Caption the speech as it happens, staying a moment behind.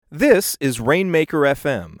This is Rainmaker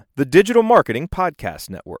FM, the digital marketing podcast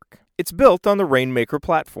network. It's built on the Rainmaker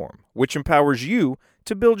platform, which empowers you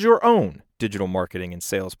to build your own digital marketing and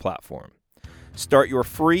sales platform. Start your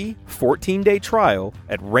free 14-day trial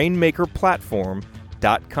at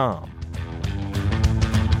rainmakerplatform.com.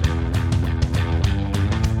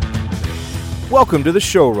 Welcome to The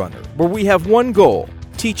Showrunner, where we have one goal: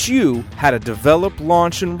 teach you how to develop,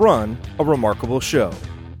 launch, and run a remarkable show.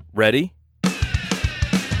 Ready?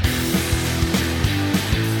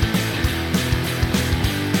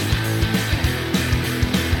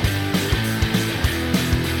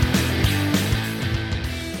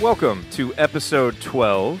 Welcome to episode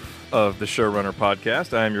 12 of the Showrunner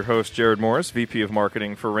podcast. I am your host, Jared Morris, VP of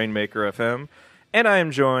Marketing for Rainmaker FM, and I am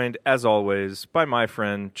joined, as always, by my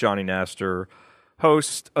friend, Johnny Nastor,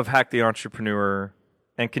 host of Hack the Entrepreneur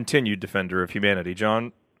and continued defender of humanity.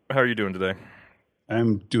 John, how are you doing today?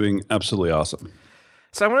 I'm doing absolutely awesome.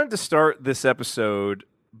 So I wanted to start this episode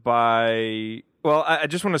by, I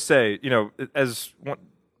just want to say, as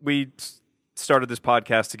we started this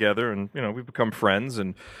podcast together and, we've become friends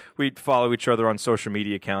and we follow each other on social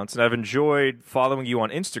media accounts. And I've enjoyed following you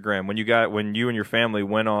on Instagram when you and your family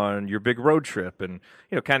went on your big road trip and,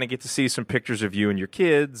 kind of get to see some pictures of you and your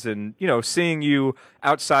kids and, seeing you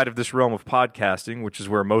outside of this realm of podcasting, which is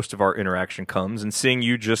where most of our interaction comes, and seeing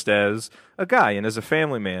you just as a guy and as a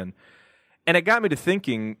family man. And it got me to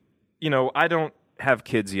thinking, I don't have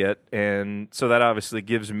kids yet. And so that obviously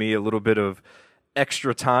gives me a little bit of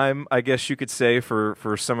extra time, I guess you could say,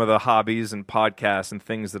 for some of the hobbies and podcasts and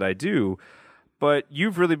things that I do. But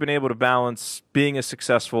you've really been able to balance being a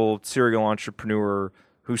successful serial entrepreneur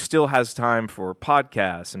who still has time for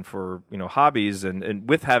podcasts and for, hobbies and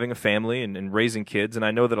with having a family and raising kids. And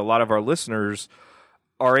I know that a lot of our listeners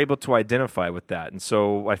are able to identify with that. And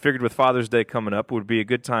so I figured with Father's Day coming up, it would be a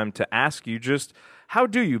good time to ask you just, how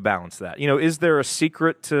do you balance that? Is there a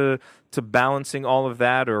secret to balancing all of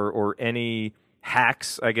that or any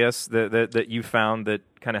hacks, I guess, that you found that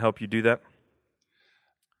kind of help you do that?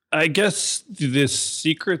 I guess the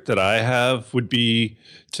secret that I have would be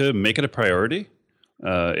to make it a priority.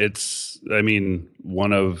 One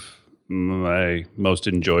of my most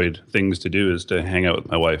enjoyed things to do is to hang out with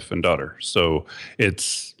my wife and daughter. So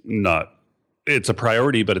it's a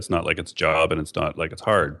priority, but it's not like it's a job and it's not like it's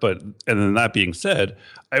hard. And then that being said,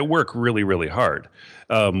 I work really, really hard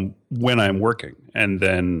when I'm working. And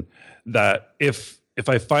then that if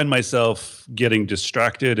I find myself getting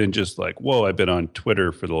distracted and just like, whoa, I've been on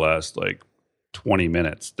Twitter for the last 20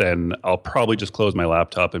 minutes, then I'll probably just close my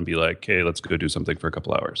laptop and be like, hey, let's go do something for a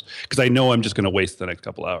couple hours. Because I know I'm just going to waste the next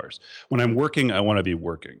couple hours. When I'm working, I want to be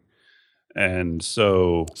working. And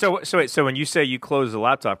so when you say you close the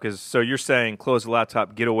laptop, so you're saying close the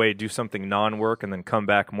laptop, get away, do something non-work, and then come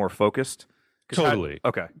back more focused? Totally.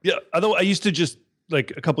 Okay. Yeah. Although I used to just, a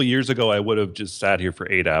couple of years ago, I would have just sat here for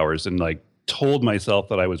 8 hours and told myself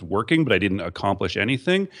that I was working, but I didn't accomplish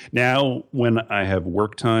anything. Now, when I have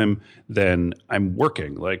work time, then I'm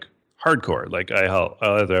working hardcore.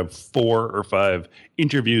 I'll either have 4 or 5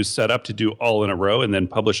 interviews set up to do all in a row and then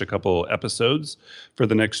publish a couple episodes for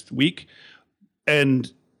the next week. And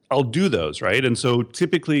I'll do those, right? And so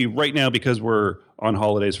typically right now, because we're on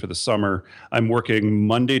holidays for the summer, I'm working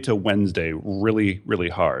Monday to Wednesday really, really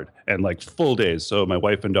hard and full days. So my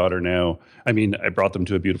wife and daughter now, I brought them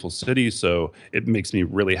to a beautiful city, so it makes me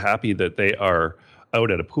really happy that they are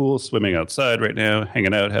out at a pool, swimming outside right now,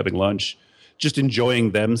 hanging out, having lunch, just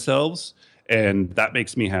enjoying themselves. And that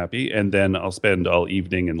makes me happy. And then I'll spend all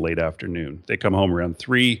evening and late afternoon. They come home around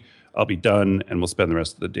 3:00. I'll be done and we'll spend the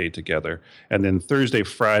rest of the day together. And then Thursday,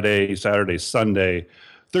 Friday, Saturday, Sunday.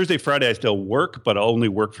 Thursday, Friday, I still work, but I'll only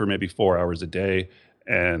work for maybe 4 hours a day.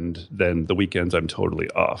 And then the weekends, I'm totally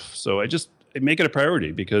off. So I make it a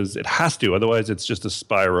priority because it has to. Otherwise, it's just a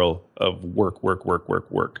spiral of work,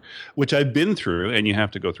 which I've been through, and you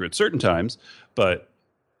have to go through at certain times. But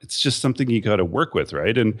it's just something you got to work with,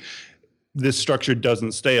 right? And this structure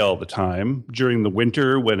doesn't stay all the time. During the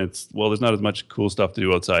winter, when there's not as much cool stuff to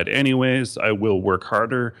do outside anyways, I will work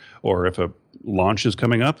harder. Or if a launch is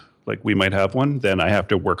coming up, we might have one, then I have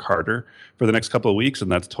to work harder for the next couple of weeks, and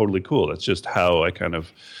that's totally cool. That's just how I kind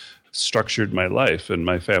of structured my life, and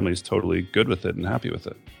my family's totally good with it and happy with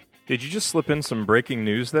it. Did you just slip in some breaking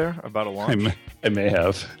news there about a launch? I may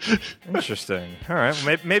have. Interesting. All right.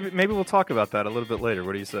 Well, maybe we'll talk about that a little bit later.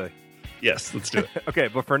 What do you say? Yes, let's do it. Okay,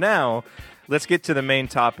 but for now, let's get to the main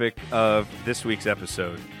topic of this week's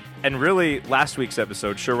episode. And really, last week's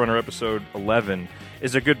episode, Showrunner episode 11,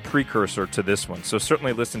 is a good precursor to this one. So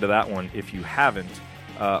certainly listen to that one if you haven't.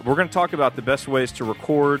 We're going to talk about the best ways to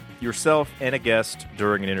record yourself and a guest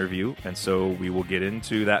during an interview, and so we will get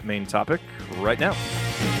into that main topic right now.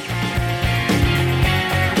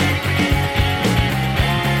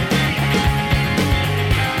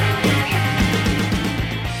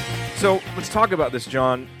 So let's talk about this,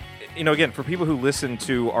 John. You know, again, for people who listened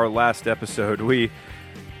to our last episode, we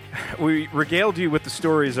regaled you with the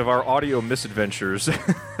stories of our audio misadventures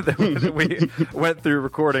that we went through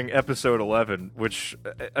recording episode 11, which,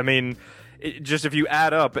 I mean, just if you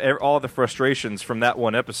add up all the frustrations from that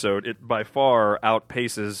one episode, it by far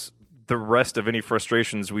outpaces the rest of any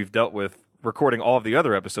frustrations we've dealt with recording all of the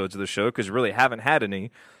other episodes of the show, because we really haven't had any.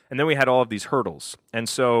 And then we had all of these hurdles. And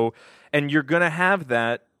you're going to have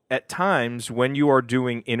that at times when you are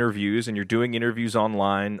doing interviews and you're doing interviews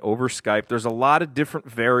online over Skype. There's a lot of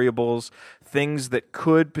different variables, things that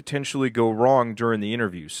could potentially go wrong during the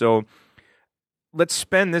interview. So let's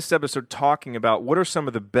spend this episode talking about what are some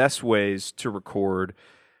of the best ways to record,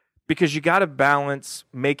 because you got to balance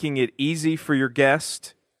making it easy for your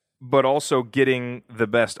guest, but also getting the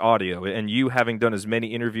best audio. And you having done as many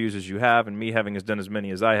interviews as you have, and me having done as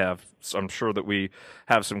many as I have, so I'm sure that we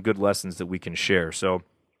have some good lessons that we can share. So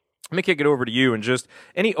let me kick it over to you, and just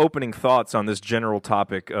any opening thoughts on this general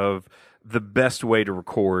topic of the best way to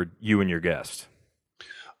record you and your guest.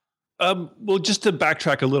 Well, just to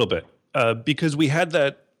backtrack a little bit, because we had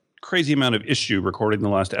that crazy amount of issue recording the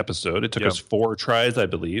last episode. It took us 4 tries, I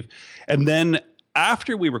believe. And then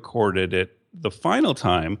after we recorded it the final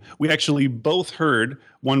time, we actually both heard,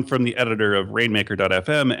 one from the editor of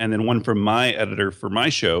Rainmaker.fm and then one from my editor for my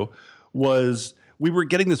show, was we were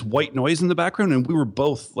getting this white noise in the background, and we were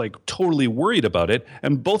both like totally worried about it.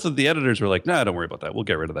 And both of the editors were like, "Nah, don't worry about that. We'll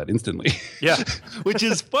get rid of that instantly." Yeah. Which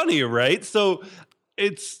is funny, right? So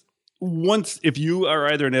it's if you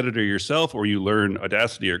are either an editor yourself, or you learn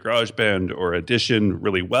Audacity or GarageBand or Audition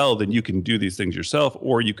really well, then you can do these things yourself,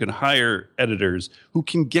 or you can hire editors who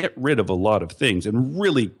can get rid of a lot of things and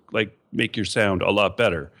really like make your sound a lot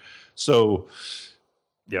better. So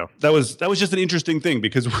yeah, that was just an interesting thing,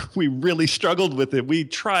 because we really struggled with it. We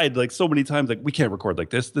tried like so many times, like, we can't record like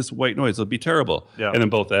this white noise will be terrible. Yeah. And then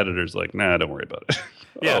both editors like, nah, don't worry about it.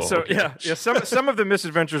 Yeah. Some of the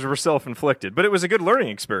misadventures were self-inflicted, but it was a good learning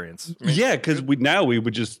experience. I mean, because we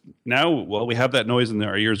have that noise in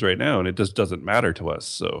our ears right now, and it just doesn't matter to us.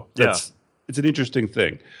 So it's an interesting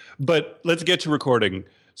thing. But let's get to recording.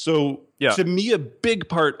 So to me, a big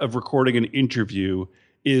part of recording an interview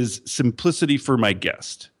is simplicity for my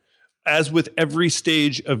guest. As with every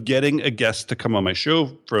stage of getting a guest to come on my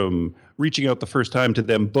show, from reaching out the first time to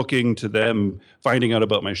them booking, to them finding out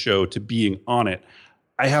about my show, to being on it,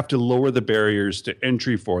 I have to lower the barriers to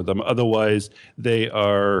entry for them. Otherwise,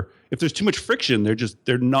 if there's too much friction,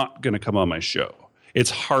 they're not going to come on my show.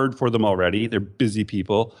 It's hard for them already. They're busy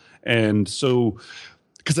people. And so,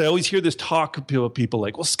 because I always hear this talk of people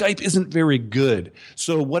like, well, Skype isn't very good.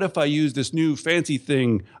 So what if I use this new fancy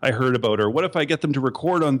thing I heard about? Or what if I get them to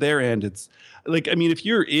record on their end? It's like, I mean, if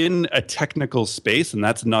you're in a technical space, and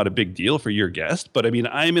that's not a big deal for your guest, but I mean,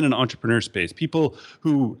 I'm in an entrepreneur space. People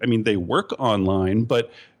who, I mean, they work online,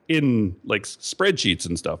 but in like spreadsheets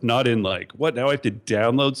and stuff, not in like, what, now I have to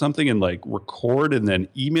download something and like record and then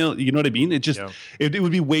email, you know what I mean? It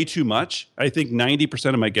would be way too much. I think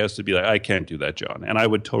 90% of my guests would be like, I can't do that, John. And I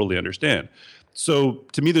would totally understand. So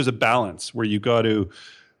to me, there's a balance where you got to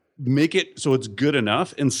make it so it's good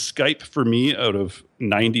enough. And Skype for me, out of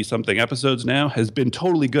 90 something episodes now, has been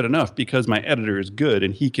totally good enough, because my editor is good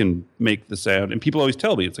and he can make the sound. And people always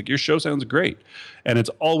tell me, it's like, your show sounds great. And it's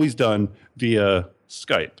always done via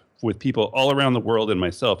Skype with people all around the world, and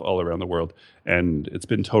myself all around the world, and it's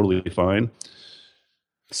been totally fine.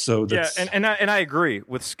 So that's... and I agree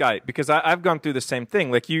with Skype, because I've gone through the same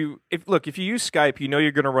thing. Like, if you use Skype, you know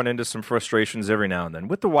you're going to run into some frustrations every now and then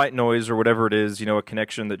with the white noise or whatever it is. You know, a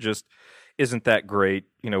connection that just isn't that great.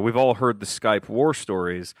 You know, we've all heard the Skype war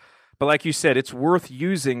stories. But like you said, it's worth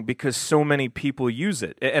using because so many people use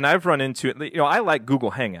it. And I've run into it. You know, I like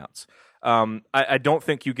Google Hangouts. I don't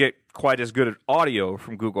think you get quite as good at audio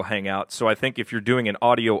from Google Hangouts. So I think if you're doing an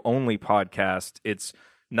audio-only podcast, it's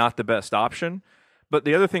not the best option. But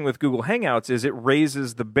the other thing with Google Hangouts is it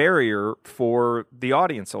raises the barrier for the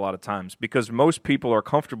audience a lot of times, because most people are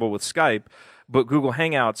comfortable with Skype, but Google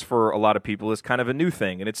Hangouts for a lot of people is kind of a new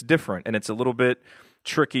thing, and it's different, and it's a little bit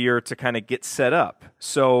trickier to kind of get set up.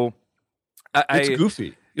 So it's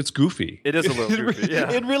goofy. It's goofy. It is a little goofy. Yeah.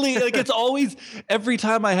 It really, like, it's always, every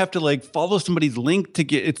time I have to like follow somebody's link to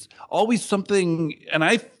get, it's always something. And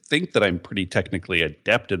I think that I'm pretty technically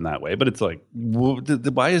adept in that way, but it's like,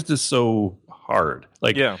 why is this so hard?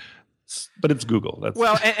 Like, but it's Google. That's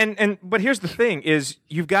well, but here's the thing: is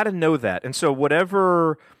you've got to know that, and so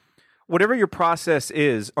whatever your process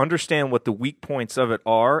is, understand what the weak points of it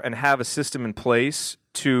are, and have a system in place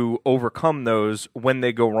to overcome those when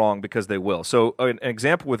they go wrong, because they will. So an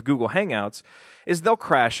example with Google Hangouts is they'll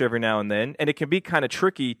crash every now and then, and it can be kind of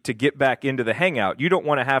tricky to get back into the Hangout. You don't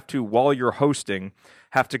want to have to, while you're hosting,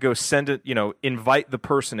 have to go send it, invite the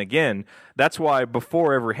person again. That's why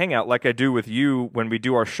before every Hangout, like I do with you when we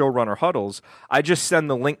do our showrunner huddles, I just send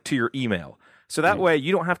the link to your email. So that way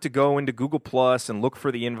you don't have to go into Google Plus and look for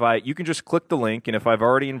the invite. You can just click the link, and if I've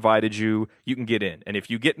already invited you, you can get in. And if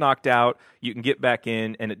you get knocked out, you can get back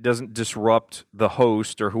in, and it doesn't disrupt the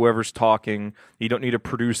host or whoever's talking. You don't need a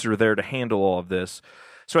producer there to handle all of this.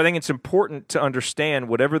 So I think it's important to understand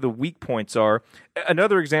whatever the weak points are.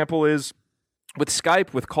 Another example is with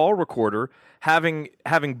Skype, with Call Recorder, having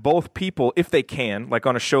both people, if they can, like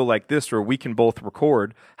on a show like this where we can both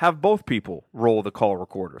record, have both people roll the call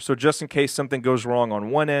recorder. So just in case something goes wrong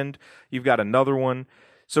on one end, you've got another one.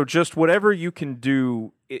 So just whatever you can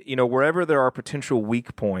do, wherever there are potential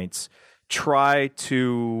weak points, try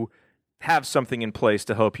to have something in place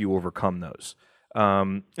to help you overcome those. But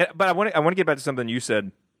I want to get back to something you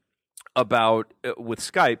said about with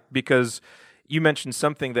Skype, because you mentioned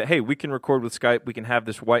something that, hey, we can record with Skype, we can have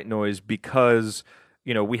this white noise because,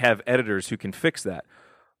 we have editors who can fix that.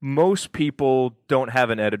 Most people don't have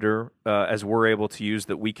an editor, as we're able to use,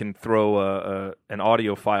 that we can throw an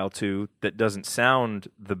audio file to that doesn't sound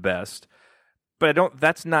the best. But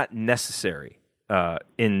that's not necessary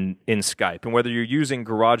in Skype. And whether you're using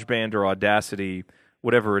GarageBand or Audacity,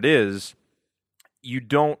 whatever it is, you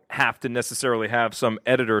don't have to necessarily have some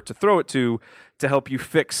editor to throw it to help you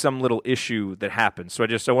fix some little issue that happens. So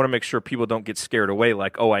I want to make sure people don't get scared away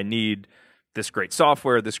like, oh, I need this great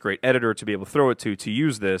software, this great editor to be able to throw it to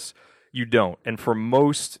use this. You don't. And for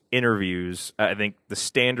most interviews, I think the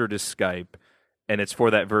standard is Skype, and it's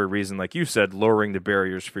for that very reason, like you said, lowering the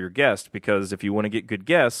barriers for your guest, because if you want to get good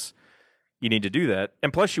guests, you need to do that.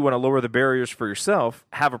 And plus you want to lower the barriers for yourself,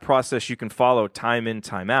 have a process you can follow time in,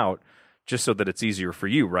 time out, just so that it's easier for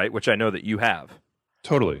you, right? Which I know that you have.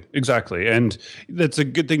 Totally. Exactly. And that's a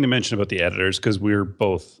good thing to mention about the editors, because we're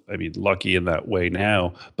both, lucky in that way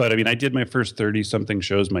now. But I did my first 30-something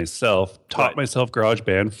shows myself, taught myself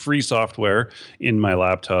GarageBand, free software in my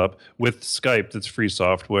laptop, with Skype, that's free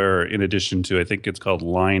software, in addition to, I think it's called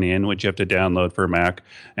Line In, which you have to download for Mac,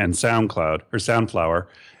 and SoundCloud or Soundflower.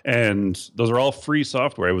 And those are all free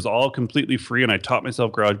software. It was all completely free, and I taught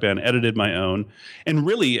myself GarageBand, edited my own. And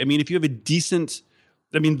really, if you have a decent,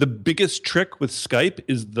 the biggest trick with Skype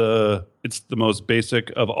is it's the most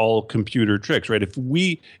basic of all computer tricks, right?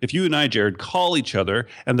 If you and I, Jared, call each other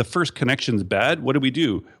and the first connection's bad, what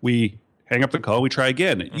do? We hang up the call, we try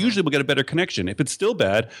again. Mm-hmm. Usually we'll get a better connection. If it's still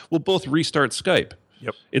bad, we'll both restart Skype.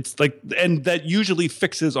 Yep. It's and that usually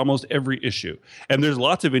fixes almost every issue. And there's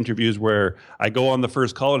lots of interviews where I go on the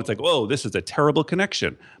first call and it's like, whoa, this is a terrible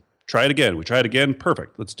connection. Try it again. We try it again.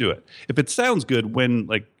 Perfect. Let's do it. If it sounds good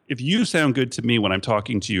if you sound good to me when I'm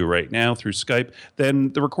talking to you right now through Skype,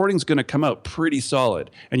 then the recording's going to come out pretty solid,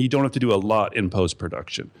 and you don't have to do a lot in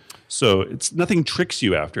post-production. So nothing tricks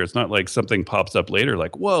you after. It's not like something pops up later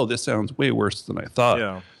like, whoa, this sounds way worse than I thought.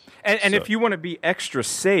 Yeah. And if you want to be extra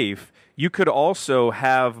safe, you could also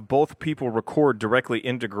have both people record directly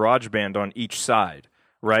into GarageBand on each side,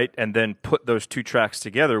 right? And then put those two tracks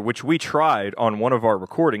together, which we tried on one of our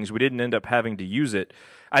recordings. We didn't end up having to use it.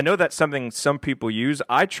 I know that's something some people use.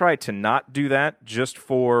 I try to not do that, just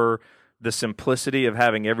for the simplicity of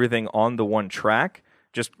having everything on the one track,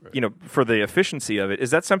 just, for the efficiency of it. Is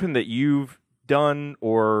that something that you've done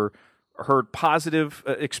or heard positive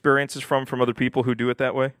experiences from other people who do it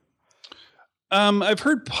that way? I've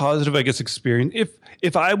heard positive, experience.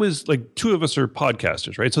 If I was two of us are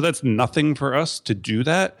podcasters, right? So that's nothing for us to do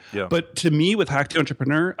that. Yeah. But to me, with Hack the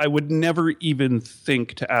Entrepreneur, I would never even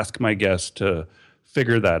think to ask my guests to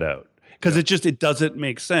figure that out, because it doesn't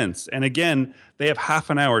make sense. And again, they have half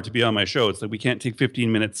an hour to be on my show. It's like we can't take 15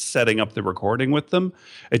 minutes setting up the recording with them.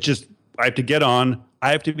 I have to get on.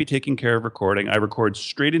 I have to be taking care of recording. I record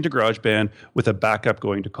straight into GarageBand with a backup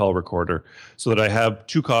going to Call Recorder, so that I have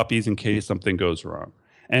two copies in case something goes wrong.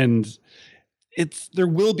 And there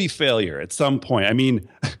will be failure at some point.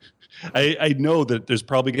 I know that there's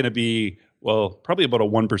probably going to be, probably about a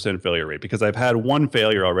 1% failure rate, because I've had one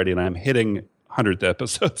failure already, and I'm hitting 100th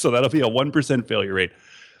episode. So that'll be a 1% failure rate,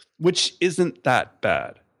 which isn't that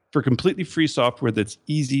bad for completely free software that's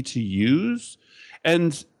easy to use.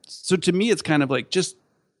 And so to me, it's kind of like, just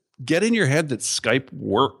get in your head that Skype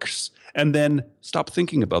works, and then stop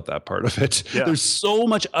thinking about that part of it. Yeah. There's so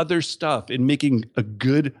much other stuff in making a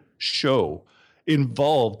good show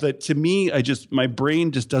involved that to me, my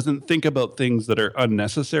brain just doesn't think about things that are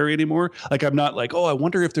unnecessary anymore. Like I'm not like, oh, I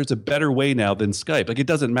wonder if there's a better way now than Skype. Like it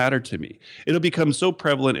doesn't matter to me. It'll become so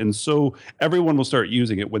prevalent and so everyone will start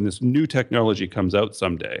using it when this new technology comes out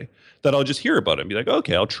someday that I'll just hear about it and be like,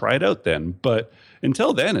 okay, I'll try it out then. But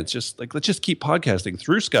until then, it's just like, let's just keep podcasting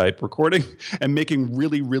through Skype, recording and making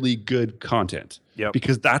really, really good content. Yep.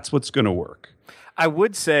 Because that's what's going to work. I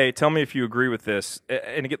would say, tell me if you agree with this,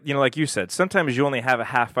 and you know, like you said, sometimes you only have a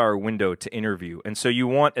half-hour window to interview, and so you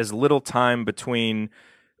want as little time between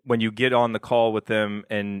when you get on the call with them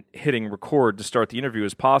and hitting record to start the interview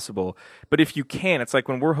as possible. But if you can, it's like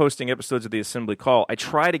when we're hosting episodes of the Assembly Call, I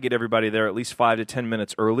try to get everybody there at least 5 to 10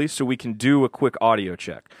 minutes early so we can do a quick audio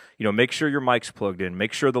check. You know, make sure your mic's plugged in,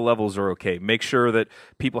 make sure the levels are okay, make sure that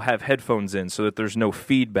people have headphones in so that there's no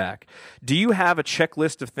feedback. Do you have a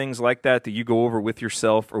checklist of things like that that you go over with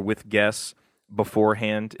yourself or with guests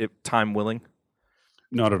beforehand, if time willing?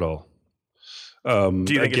 Not at all. Do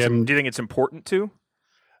you think it's important to?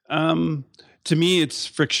 To me, it's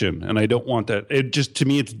friction, and I don't want that. To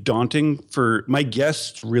me, it's daunting for my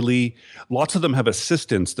guests. Really, lots of them have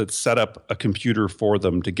assistants that set up a computer for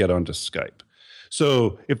them to get onto Skype.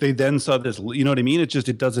 So if they then saw this, you know what I mean?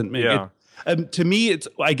 It doesn't make it. To me,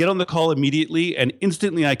 I get on the call immediately, and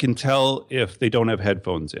instantly I can tell if they don't have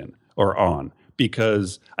headphones in or on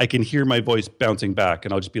because I can hear my voice bouncing back,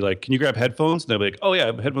 and I'll just be like, "Can you grab headphones?" And they'll be like, "Oh yeah, I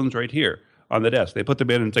have headphones right here on the desk." They put them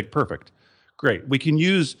in, and it's like perfect. Great. We can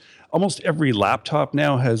use almost every laptop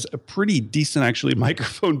now has a pretty decent actually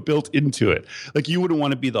microphone built into it. Like you wouldn't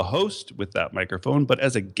want to be the host with that microphone, but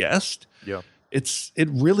as a guest,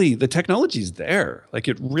 the technology's there. Like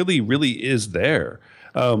it really, really is there.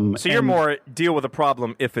 So you're more deal with a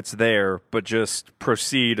problem if it's there, but just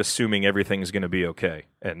proceed assuming everything's going to be okay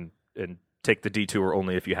and take the detour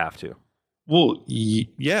only if you have to. Well,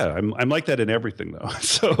 yeah, I'm like that in everything though.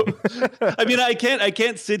 So, I mean, I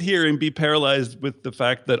can't sit here and be paralyzed with the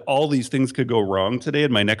fact that all these things could go wrong today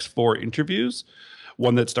in my next 4 interviews.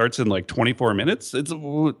 One that starts in like 24 minutes.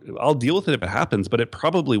 I'll deal with it if it happens, but it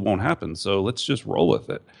probably won't happen. So let's just roll with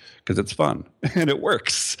it because it's fun and it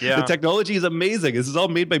works. Yeah. The technology is amazing. This is all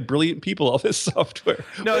made by brilliant people. All this software,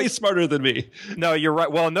 way smarter than me. No, you're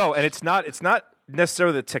right. Well, no, and it's not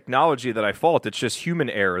necessarily the technology that I fault. It's just human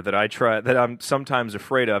error that I'm sometimes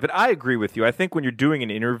afraid of. And I agree with you. I think when you're doing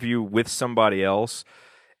an interview with somebody else,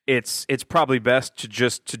 it's probably best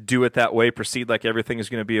to do it that way, proceed like everything is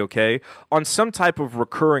going to be okay. On some type of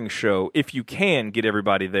recurring show, if you can get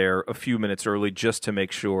everybody there a few minutes early just to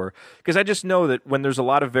make sure, because I just know that when there's a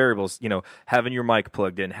lot of variables, you know, having your mic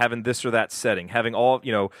plugged in, having this or that setting, having all,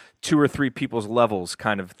 you know, 2 or 3 people's levels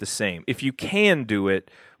kind of the same. If you can do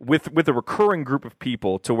it with a recurring group of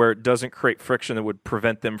people to where it doesn't create friction that would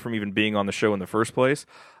prevent them from even being on the show in the first place,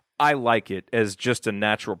 I like it as just a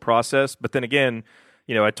natural process. But then again,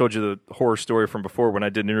 you know, I told you the horror story from before when I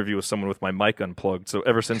did an interview with someone with my mic unplugged. So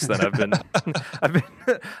ever since then,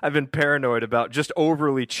 I've been paranoid about just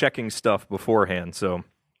overly checking stuff beforehand. So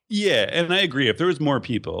yeah, and I agree. If there was more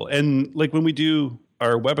people, and like when we do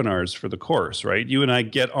our webinars for the course, right? You and I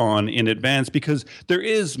get on in advance because there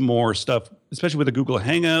is more stuff, especially with a Google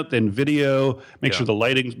Hangout, then video. Make sure the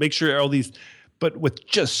lighting, make sure all these. But with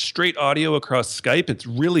just straight audio across Skype, it's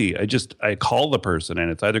really, I call the person and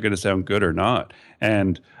it's either going to sound good or not.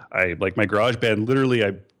 And I, like my GarageBand, literally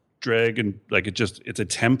I drag and like it's a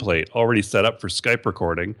template already set up for Skype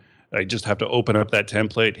recording. I just have to open up that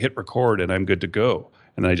template, hit record, and I'm good to go.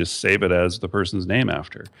 And I just save it as the person's name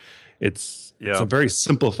after. It's a very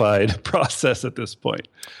simplified process at this point.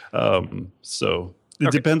 So it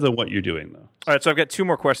depends on what you're doing, though. All right, so I've got 2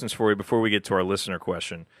 more questions for you before we get to our listener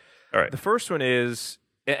question. All right. The first one is,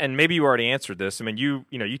 and maybe you already answered this. I mean,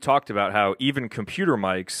 you talked about how even computer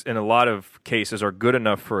mics in a lot of cases are good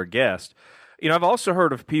enough for a guest. You know, I've also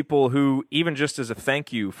heard of people who, even just as a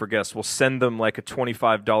thank you for guests, will send them like a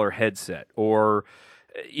 $25 headset or,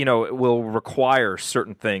 you know, it will require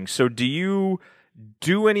certain things. So do you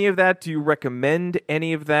do any of that? Do you recommend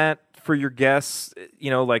any of that for your guests?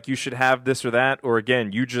 You know, like you should have this or that, or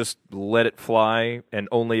again, you just let it fly and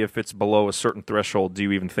only if it's below a certain threshold do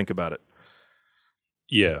you even think about it?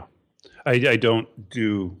 Yeah, I don't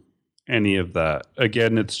do any of that.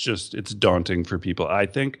 Again, it's daunting for people. I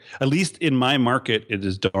think, at least in my market, it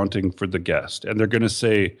is daunting for the guest. And they're going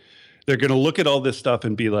to look at all this stuff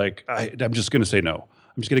and be like, I'm just going to say no.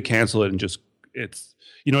 I'm just going to cancel it and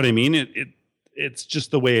you know what I mean? It's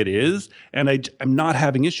just the way it is, and I'm not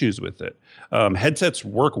having issues with it. Headsets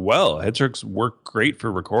work well. Headsets work great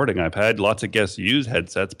for recording. I've had lots of guests use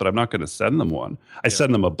headsets, but I'm not going to send them one. I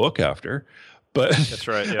send them a book after. but that's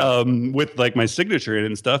right. Yeah. With like my signature in it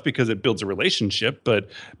and stuff, because it builds a relationship. But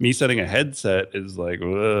me setting a headset is like,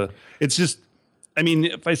 it's just. I mean,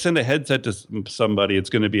 if I send a headset to somebody, it's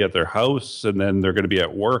going to be at their house, and then they're going to be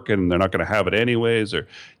at work, and they're not going to have it anyways, or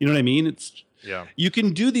you know what I mean? It's You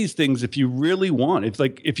can do these things if you really want. It's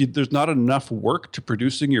like if there's not enough work to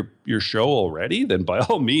producing your show already, then by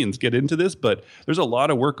all means get into this. But there's a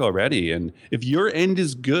lot of work already, and if your end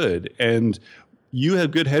is good and you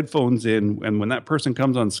have good headphones in, and when that person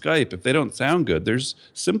comes on Skype, if they don't sound good, there's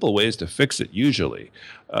simple ways to fix it usually.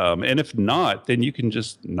 And if not, then you can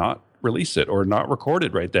just not release it or not record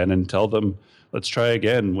it right then and tell them, let's try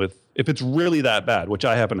again if it's really that bad, which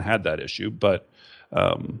I haven't had that issue, but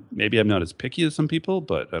maybe I'm not as picky as some people,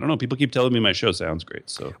 but I don't know. People keep telling me my show sounds great.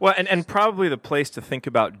 So well, and probably the place to think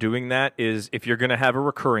about doing that is if you're going to have a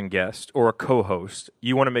recurring guest or a co-host,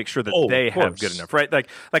 you want to make sure that they have good enough, right? Like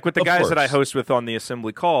with the guys that I host with on the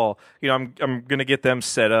Assembly Call, I'm going to get them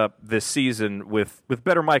set up this season with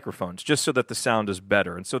better microphones, just so that the sound is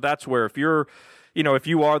better. And so that's where if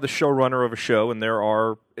you are the showrunner of a show and there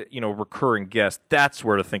are, recurring guests, that's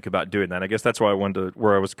where to think about doing that. I guess that's why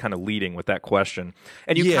where I was kind of leading with that question.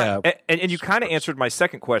 And you kind of answered my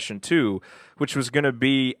second question too, which was going to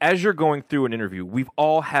be, as you're going through an interview, we've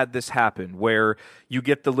all had this happen where you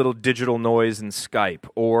get the little digital noise in Skype,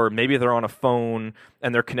 or maybe they're on a phone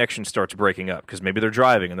and their connection starts breaking up because maybe they're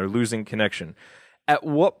driving and they're losing connection. At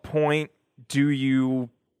what point do you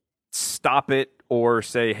stop it or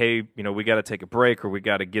say, hey, we got to take a break or we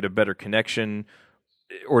got to get a better connection?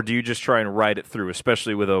 Or do you just try and ride it through,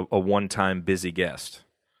 especially with a one-time busy guest?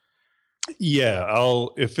 Yeah,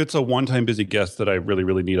 if it's a one-time busy guest that I really,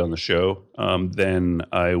 really need on the show, then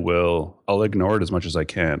I'll ignore it as much as I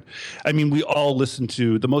can. I mean, we all listen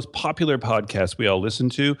to the most popular podcasts we all listen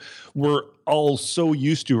to. We're all so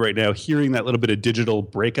used to right now hearing that little bit of digital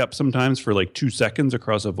breakup sometimes for like 2 seconds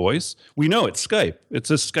across a voice. We know it's Skype. It's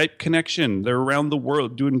a Skype connection. They're around the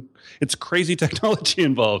world it's crazy technology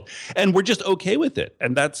involved. And we're just okay with it.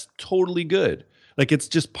 And that's totally good. Like it's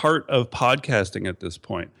just part of podcasting at this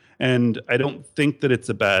point. And I don't think that it's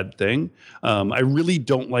a bad thing. I really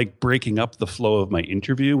don't like breaking up the flow of my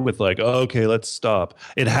interview with like, oh, okay, let's stop.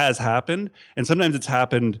 It has happened. And sometimes it's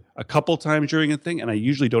happened a couple times during a thing. And I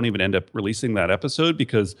usually don't even end up releasing that episode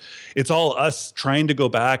because it's all us trying to go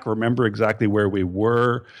back, remember exactly where we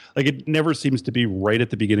were. Like it never seems to be right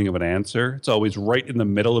at the beginning of an answer. It's always right in the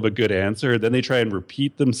middle of a good answer. Then they try and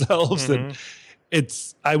repeat themselves. Mm-hmm.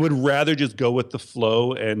 And I would rather just go with the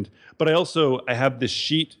flow. But I have this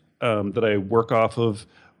sheet that I work off of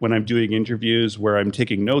when I'm doing interviews where I'm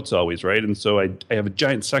taking notes always, right? And so I have a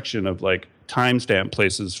giant section of like timestamp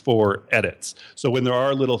places for edits. So when there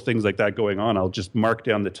are little things like that going on, I'll just mark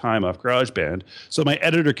down the time off GarageBand. So my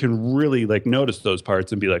editor can really like notice those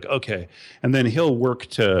parts and be like, okay. And then he'll work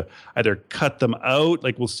to either cut them out.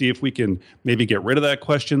 Like we'll see if we can maybe get rid of that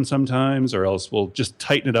question sometimes, or else we'll just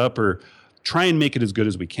tighten it up or try and make it as good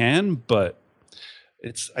as we can. But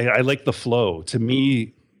I like the flow. To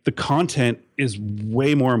me, the content is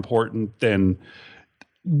way more important than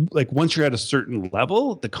like once you're at a certain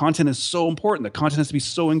level, the content is so important. The content has to be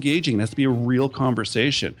so engaging. It has to be a real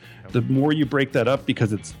conversation. The more you break that up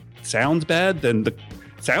because it sounds bad, then the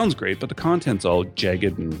sounds great, but the content's all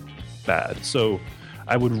jagged and bad. So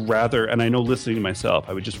I would rather, and I know listening to myself,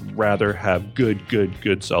 I would just rather have good,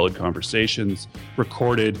 solid conversations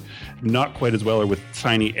recorded, not quite as well or with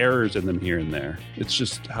tiny errors in them here and there. It's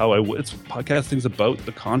just it's podcasting's about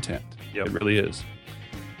the content. Yep. It really is.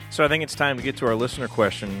 So I think it's time to get to our listener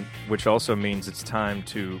question, which also means it's time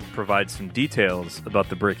to provide some details about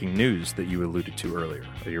the breaking news that you alluded to earlier.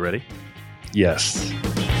 Are you ready? Yes.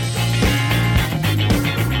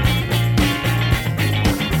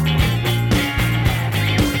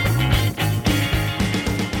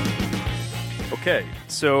 Okay,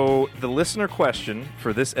 so the listener question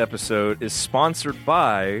for this episode is sponsored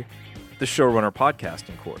by the Showrunner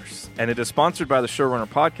Podcasting Course. And it is sponsored by the Showrunner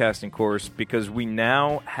Podcasting Course because we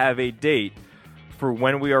now have a date for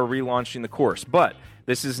when we are relaunching the course. But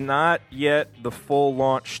this is not yet the full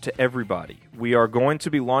launch to everybody. We are going to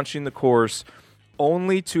be launching the course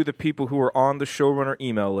only to the people who are on the Showrunner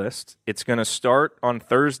email list. It's going to start on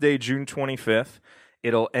Thursday, June 25th.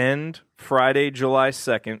 It'll end Friday, July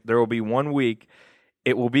 2nd. There will be 1 week.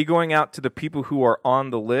 It will be going out to the people who are on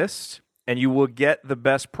the list, and you will get the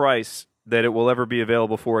best price that it will ever be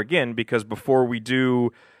available for again, because before we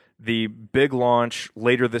do the big launch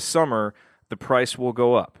later this summer, the price will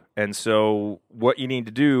go up. And so what you need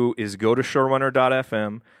to do is go to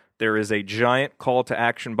showrunner.fm. There is a giant call to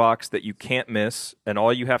action box that you can't miss, and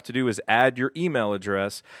all you have to do is add your email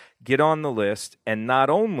address, get on the list, and not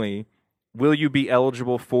only will you be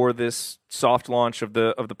eligible for this soft launch of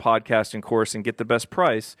the podcasting course and get the best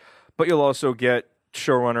price? But you'll also get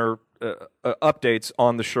showrunner updates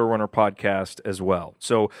on the Showrunner podcast as well.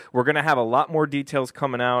 So we're going to have a lot more details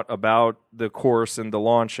coming out about the course and the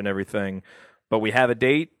launch and everything. But we have a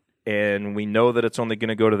date, and we know that it's only going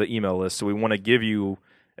to go to the email list. So we want to give you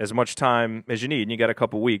as much time as you need. And you got a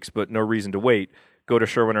couple weeks, but no reason to wait. Go to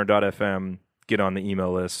showrunner.fm, get on the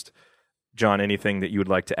email list. John, anything that you would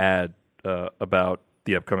like to add about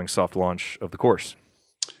the upcoming soft launch of the course?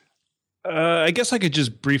 I guess I could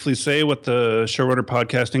just briefly say what the Showrunner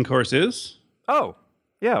podcasting course is. Oh,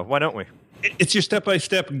 yeah. Why don't we? It's your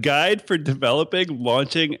step-by-step guide for developing,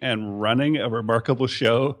 launching, and running a remarkable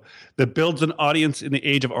show that builds an audience in the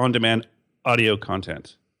age of on-demand audio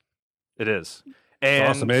content. It is. And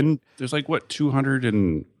awesome. And there's like, what, 200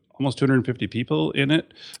 and almost 250 people in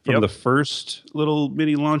it from the first little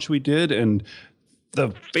mini launch we did. And the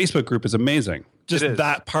Facebook group is amazing. Just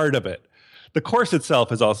that part of it. The course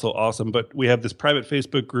itself is also awesome, but we have this private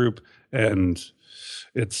Facebook group, and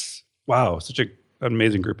it's, wow, such an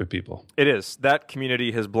amazing group of people. It is. That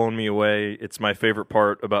community has blown me away. It's my favorite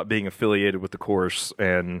part about being affiliated with the course,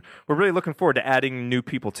 and we're really looking forward to adding new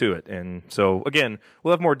people to it. And so, again,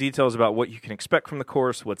 we'll have more details about what you can expect from the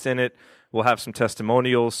course, what's in it. We'll have some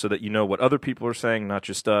testimonials so that you know what other people are saying, not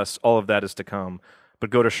just us. All of that is to come. But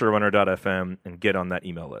go to showrunner.fm and get on that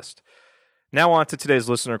email list. Now on to today's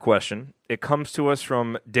listener question. It comes to us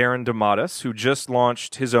from Darren DeMattis, who just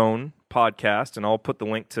launched his own podcast, and I'll put the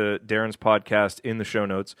link to Darren's podcast in the show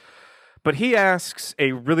notes. But he asks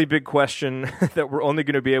a really big question that we're only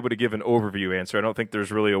going to be able to give an overview answer. I don't think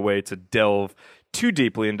there's really a way to delve too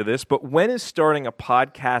deeply into this, but when is starting a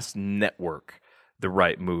podcast network the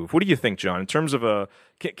right move? What do you think, John, in terms of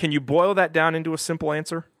can you boil that down into a simple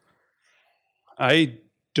answer? I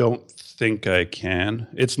don't think I can.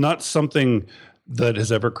 It's not something that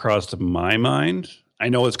has ever crossed my mind. I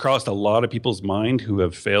know it's crossed a lot of people's mind who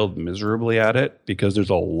have failed miserably at it because there's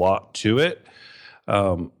a lot to it.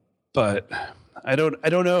 But I don't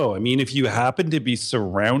know. I mean, if you happen to be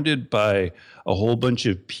surrounded by a whole bunch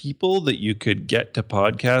of people that you could get to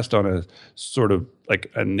podcast on a sort of like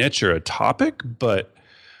a niche or a topic, but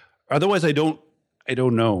otherwise I don't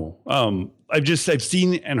know. I've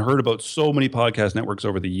seen and heard about so many podcast networks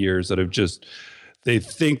over the years that they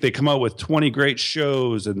think they come out with 20 great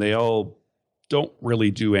shows and they all don't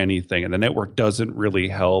really do anything, and the network doesn't really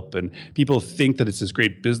help. And people think that it's this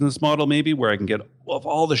great business model, maybe where I can get, well, if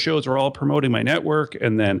all the shows are all promoting my network,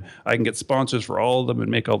 and then I can get sponsors for all of them and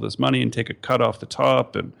make all this money and take a cut off the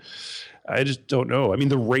top. And I just don't know. I mean,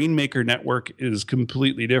 the Rainmaker network is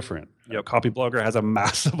completely different. Yep. Copyblogger has a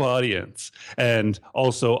massive audience and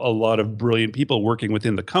also a lot of brilliant people working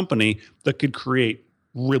within the company that could create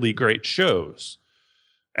really great shows.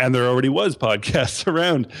 And there already was podcasts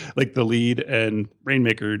around, like The Lead and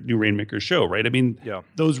New Rainmaker show, right? I mean,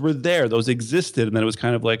 those were there, those existed, and then it was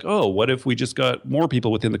kind of like, oh, what if we just got more people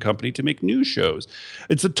within the company to make new shows?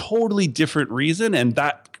 It's a totally different reason, and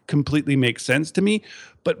that completely makes sense to me,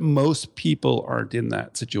 but most people aren't in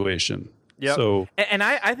that situation. Yeah. So, and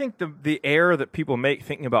I think the error that people make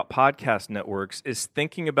thinking about podcast networks is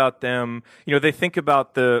thinking about them, they think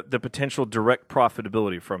about the potential direct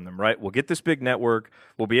profitability from them, right? We'll get this big network,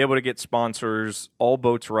 we'll be able to get sponsors, all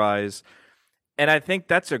boats rise. And I think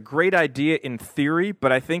that's a great idea in theory,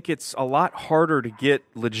 but I think it's a lot harder to get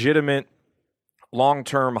legitimate,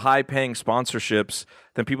 long-term, high-paying sponsorships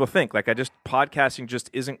than people think. Podcasting just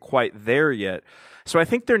isn't quite there yet. So I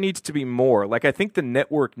think there needs to be more. I think the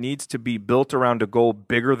network needs to be built around a goal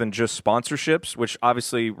bigger than just sponsorships, which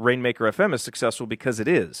obviously Rainmaker FM is successful because it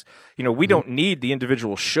is. We don't need the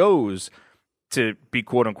individual shows to be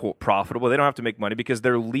quote-unquote profitable. They don't have to make money because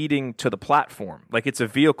they're leading to the platform. It's a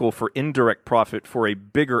vehicle for indirect profit for a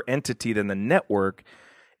bigger entity than the network,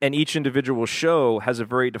 and each individual show has a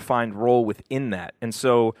very defined role within that. And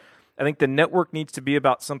so I think the network needs to be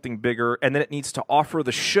about something bigger, and then it needs to offer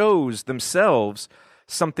the shows themselves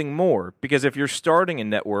something more. Because if you're starting a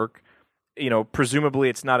network, presumably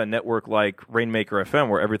it's not a network like Rainmaker FM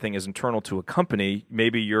where everything is internal to a company.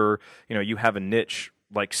 Maybe you have a niche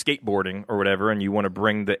like skateboarding or whatever, and you want to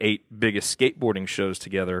bring the 8 biggest skateboarding shows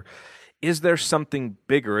together. Is there something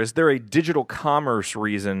bigger? Is there a digital commerce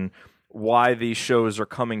reason why these shows are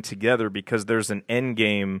coming together? Because there's an end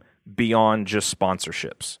game beyond just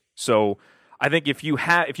sponsorships. So I think if you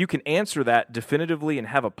can answer that definitively and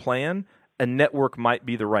have a plan, a network might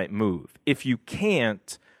be the right move. If you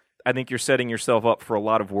can't, I think you're setting yourself up for a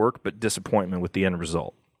lot of work, but disappointment with the end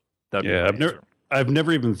result. I've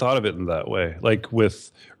never even thought of it in that way. Like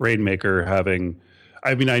with Rainmaker having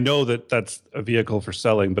I mean, I know that that's a vehicle for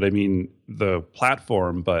selling, but I mean the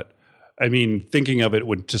platform. But I mean, thinking of it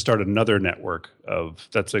would to start another network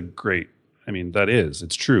that's a great. I mean,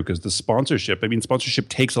 it's true because the sponsorship. I mean, sponsorship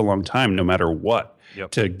takes a long time, no matter what.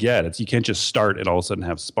 Yep. To get it. You can't just start and all of a sudden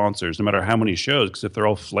have sponsors, no matter how many shows, because if they're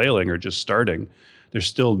all flailing or just starting, there's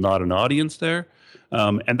still not an audience there.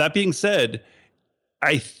 And that being said,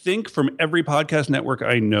 I think from every podcast network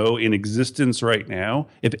I know in existence right now,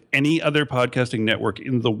 if any other podcasting network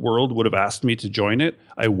in the world would have asked me to join it,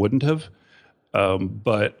 I wouldn't have.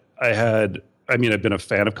 But I've been a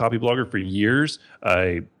fan of Copyblogger for years.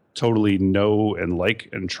 I totally know and like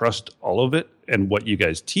and trust all of it and what you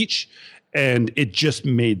guys teach. And it just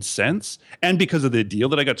made sense. And because of the deal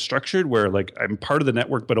that I got structured where like I'm part of the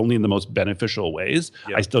network, but only in the most beneficial ways,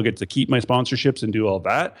 Yep. I still get to keep my sponsorships and do all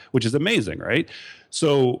that, which is amazing, right?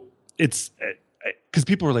 So it's because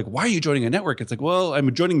people were like, why are you joining a network? It's like, well,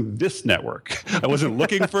 I'm joining this network. I wasn't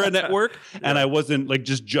looking for a network. And I wasn't like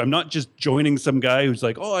I'm not just joining some guy who's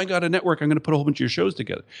like, oh, I got a network. I'm going to put a whole bunch of your shows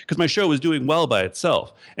together. Because my show was doing well by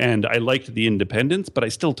itself. And I liked the independence, but I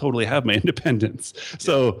still totally have my independence.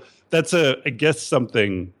 So that's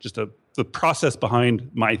something, just the process behind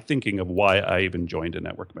my thinking of why I even joined a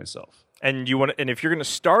network myself. And if you're going to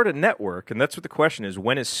start a network, and that's what the question is,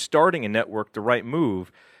 when is starting a network the right move?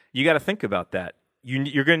 You got to think about that.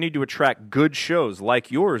 You're going to need to attract good shows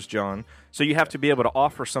like yours, John. So you have to be able to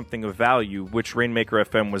offer something of value, which Rainmaker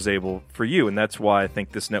FM was able for you, and that's why I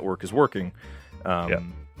think this network is working.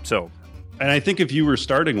 And I think if you were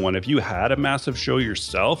starting one, if you had a massive show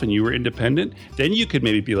yourself and you were independent, then you could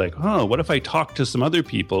maybe be like, oh, what if I talk to some other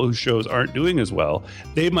people whose shows aren't doing as well?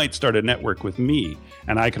 They might start a network with me,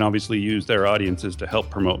 and I can obviously use their audiences to help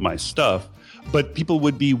promote my stuff. But people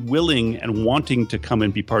would be willing and wanting to come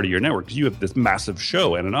and be part of your network because you have this massive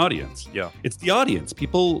show and an audience. Yeah. It's the audience.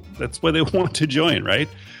 People, that's why they want to join, right?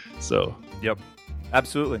 So. Yep.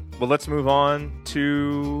 Absolutely. Well, let's move on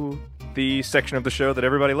to the section of the show that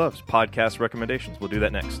everybody loves, podcast recommendations. We'll do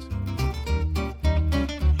that next.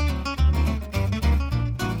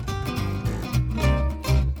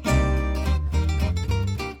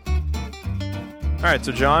 All right,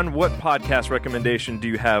 so John, what podcast recommendation do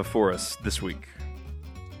you have for us this week?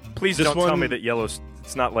 Please don't tell me that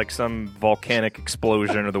it's not like some volcanic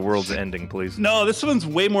explosion or the world's ending, please. No, this one's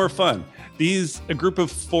way more fun. A group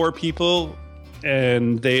of 4 people,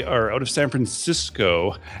 and they are out of San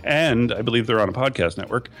Francisco, and I believe they're on a podcast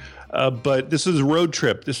network. But this is Road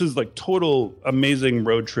Trip. This is like total amazing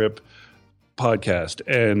road trip podcast,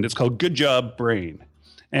 and it's called Good Job Brain.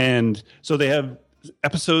 And so they have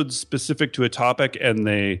episodes specific to a topic, and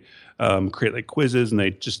they create like quizzes, and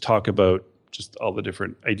they just talk about just all the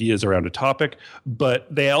different ideas around a topic. But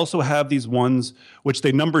they also have these ones which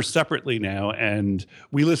they number separately now, and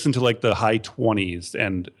we listen to like the high 20s,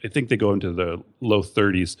 and I think they go into the low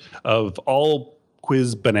 30s of all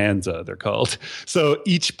quiz bonanza, they're called. So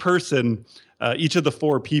each person, each of the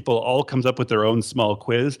 4 people all comes up with their own small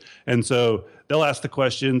quiz. And so they'll ask the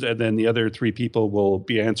questions, and then the other 3 people will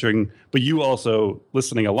be answering. But you also,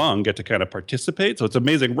 listening along, get to kind of participate. So it's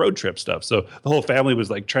amazing road trip stuff. So the whole family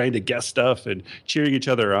was like trying to guess stuff and cheering each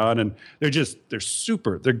other on. And they're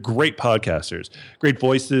great podcasters, great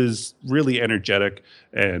voices, really energetic.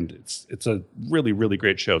 And it's a really, really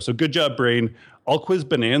great show. So Good Job Brain. All Quiz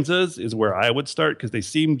Bonanzas is where I would start because they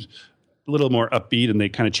seemed a little more upbeat and they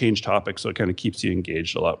kind of change topics. So it kind of keeps you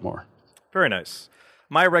engaged a lot more. Very nice.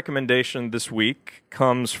 My recommendation this week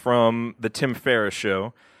comes from the Tim Ferriss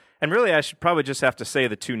Show. And really, I should probably just have to say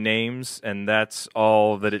the 2 names, and that's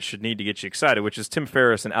all that it should need to get you excited, which is Tim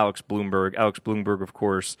Ferriss and Alex Blumberg. Alex Blumberg, of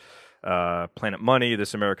course, Planet Money,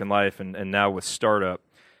 This American Life, and now with Startup.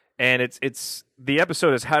 And it's the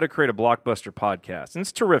episode is How to Create a Blockbuster Podcast. And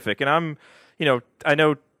it's terrific. And I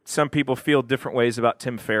know some people feel different ways about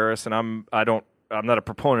Tim Ferriss, and I'm not a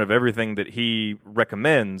proponent of everything that he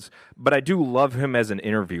recommends, but I do love him as an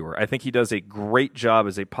interviewer. I think he does a great job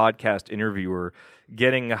as a podcast interviewer,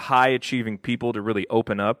 getting high-achieving people to really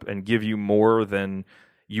open up and give you more than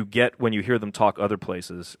you get when you hear them talk other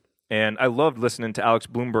places. And I loved listening to Alex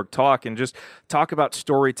Blumberg talk and just talk about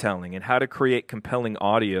storytelling and how to create compelling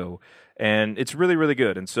audio. And it's really, really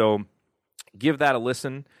good. And so give that a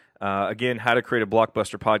listen. Again, How to Create a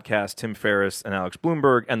Blockbuster Podcast, Tim Ferriss and Alex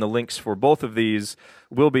Blumberg, and the links for both of these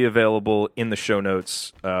will be available in the show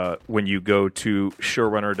notes when you go to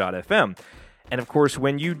showrunner.fm. And of course,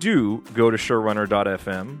 when you do go to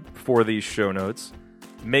showrunner.fm for these show notes,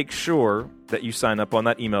 make sure that you sign up on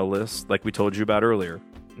that email list like we told you about earlier.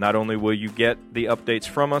 Not only will you get the updates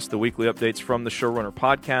from us, the weekly updates from the Showrunner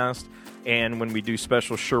podcast, and when we do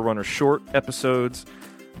special Showrunner short episodes,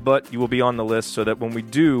 but you will be on the list so that when we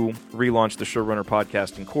do relaunch the Showrunner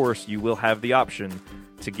podcasting course, you will have the option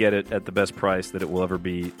to get it at the best price that it will ever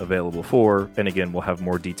be available for. And again, we'll have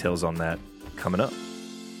more details on that coming up.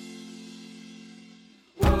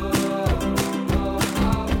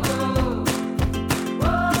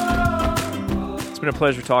 It's been a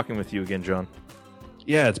pleasure talking with you again, John.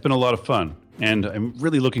 Yeah, it's been a lot of fun. And I'm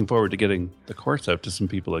really looking forward to getting the course out to some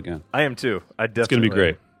people again. I am too. It's going to be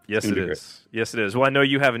great. Yes, it is. Yes, it is. Well, I know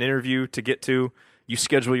you have an interview to get to. You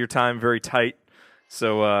schedule your time very tight.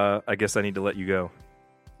 So I guess I need to let you go.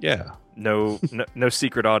 Yeah. No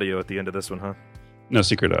secret audio at the end of this one, huh? No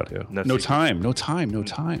secret audio. No time. No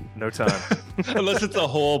time. Unless it's a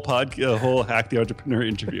whole Hack the Entrepreneur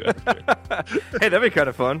interview. Hey, that'd be kind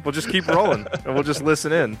of fun. We'll just keep rolling and we'll just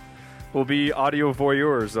listen in. We'll be audio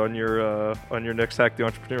voyeurs on your next Hack the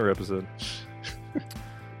Entrepreneur episode.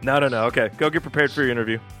 No. Okay, go get prepared for your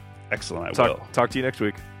interview. Excellent. I will. Talk to you next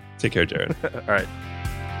week. Take care, Jared. All right.